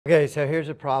Okay, so here's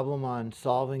a problem on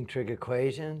solving trig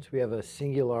equations. We have a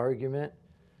singular argument,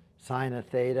 sine of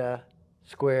theta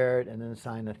squared, and then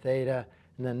sine of theta.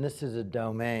 And then this is a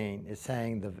domain. It's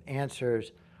saying the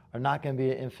answers are not going to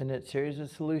be an infinite series of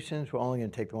solutions. We're only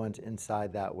going to take the ones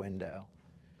inside that window.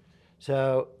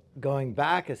 So going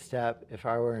back a step, if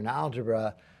I were in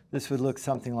algebra, this would look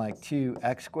something like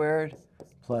 2x squared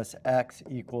plus x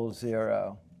equals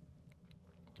 0.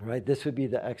 Right? This would be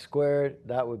the x squared.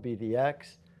 That would be the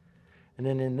x. And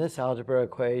then in this algebra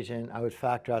equation, I would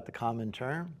factor out the common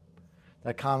term.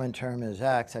 That common term is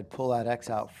x. I'd pull that x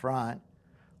out front,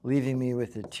 leaving me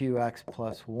with the 2x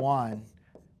plus 1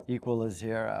 equal to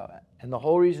 0. And the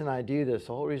whole reason I do this,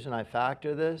 the whole reason I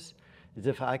factor this, is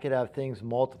if I could have things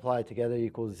multiplied together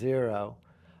equal 0,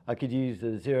 I could use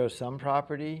the zero-sum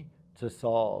property to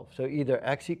solve. So either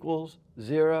x equals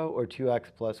 0 or 2x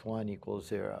plus 1 equals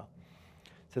 0.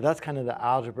 So that's kind of the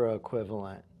algebra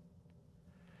equivalent.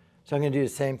 So I'm going to do the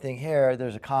same thing here.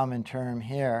 There's a common term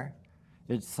here.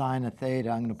 It's sine of theta.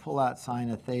 I'm going to pull out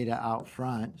sine of theta out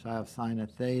front. So I have sine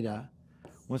of theta.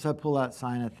 Once I pull out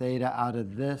sine of theta out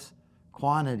of this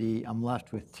quantity, I'm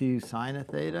left with 2 sine of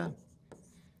theta.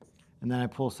 And then I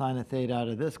pull sine of theta out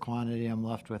of this quantity, I'm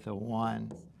left with a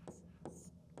 1.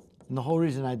 And the whole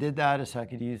reason I did that is so I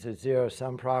could use the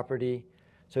zero-sum property.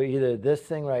 So either this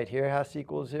thing right here has to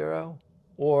equal 0,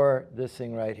 or this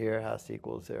thing right here has to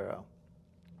equal 0.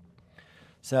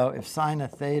 So if sine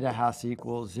of theta has to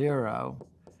equal 0,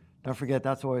 don't forget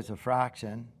that's always a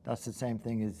fraction. That's the same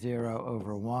thing as 0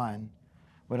 over 1.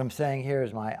 What I'm saying here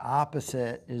is my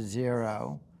opposite is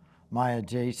 0. My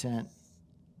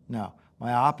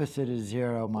opposite is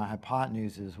 0. My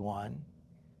hypotenuse is 1.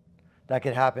 That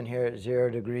could happen here at 0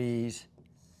 degrees.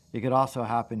 It could also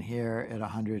happen here at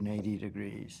 180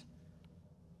 degrees.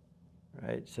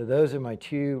 Right? So those are my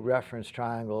two reference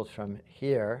triangles from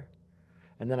here.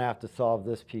 And then I have to solve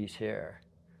this piece here.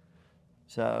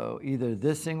 So either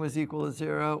this thing was equal to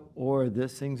 0 or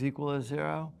this thing's equal to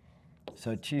 0.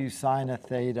 So 2 sine of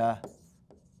theta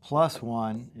plus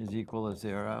 1 is equal to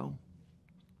 0.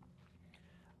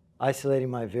 Isolating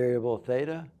my variable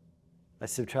theta, I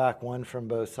subtract 1 from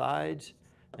both sides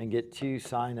and get 2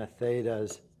 sine of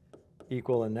thetas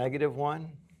equal to negative 1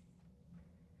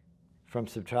 from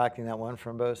subtracting that 1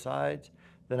 from both sides.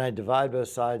 Then I divide both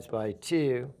sides by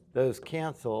 2. Those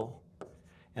cancel,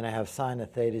 and I have sine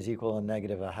of theta is equal to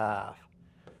negative 1/2.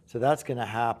 So that's going to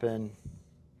happen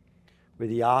where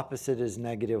the opposite is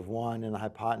negative 1 and the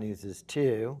hypotenuse is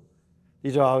 2.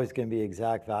 These are always going to be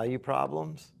exact value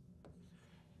problems.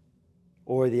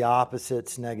 Or the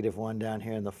opposite's negative 1 down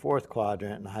here in the fourth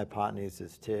quadrant, and the hypotenuse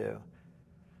is 2.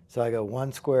 So I go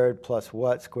 1 squared plus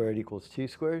what squared equals 2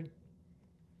 squared.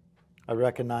 I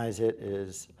recognize it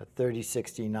is a 30,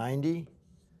 60, 90.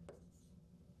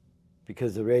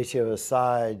 Because the ratio of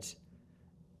sides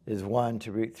is 1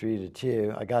 to root 3 to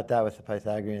 2. I got that with the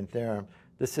Pythagorean theorem.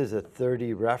 This is a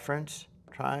 30 reference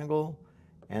triangle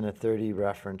and a 30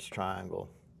 reference triangle.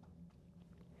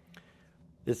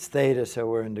 It's theta, so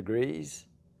we're in degrees.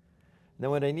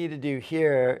 Then what I need to do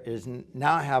here is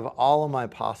now I have all of my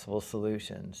possible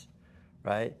solutions,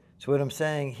 right? So what I'm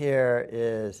saying here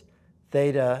is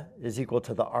theta is equal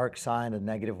to the arc sine of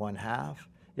negative 1/2.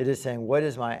 It is saying, what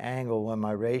is my angle when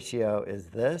my ratio is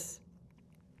this?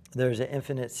 There's an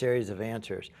infinite series of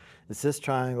answers. It's this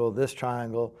triangle,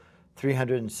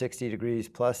 360 degrees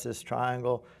plus this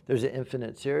triangle. There's an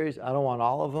infinite series. I don't want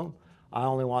all of them. I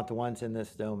only want the ones in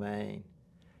this domain.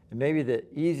 And maybe the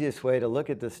easiest way to look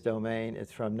at this domain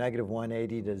is from negative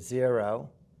 180 to 0,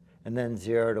 and then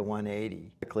 0 to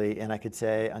 180. And I could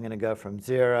say I'm going to go from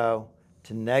 0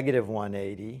 to negative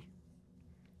 180.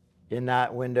 In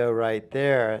that window right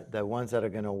there, the ones that are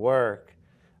going to work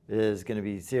is going to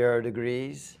be 0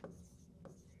 degrees,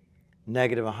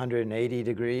 negative 180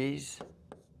 degrees.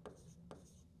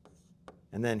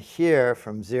 And then here,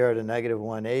 from 0 to negative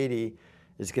 180,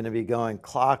 is going to be going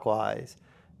clockwise,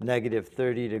 negative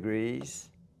 30 degrees.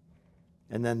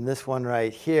 And then this one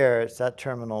right here, it's that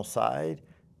terminal side.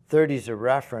 30 is a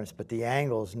reference, but the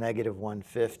angle is negative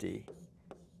 150.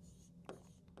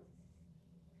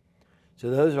 So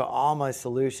those are all my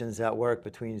solutions that work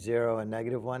between 0 and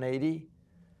negative 180.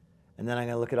 And then I'm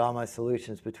going to look at all my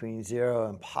solutions between 0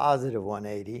 and positive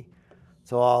 180.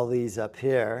 So all these up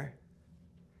here,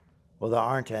 well, there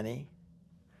aren't any.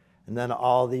 And then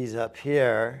all these up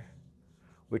here,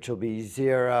 which will be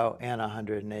 0 and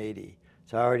 180.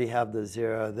 So I already have the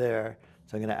 0 there,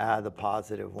 so I'm going to add the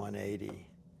positive 180.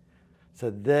 So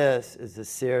this is the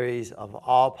series of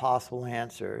all possible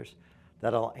answers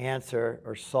that'll answer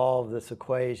or solve this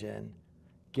equation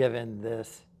given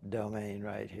this domain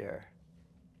right here.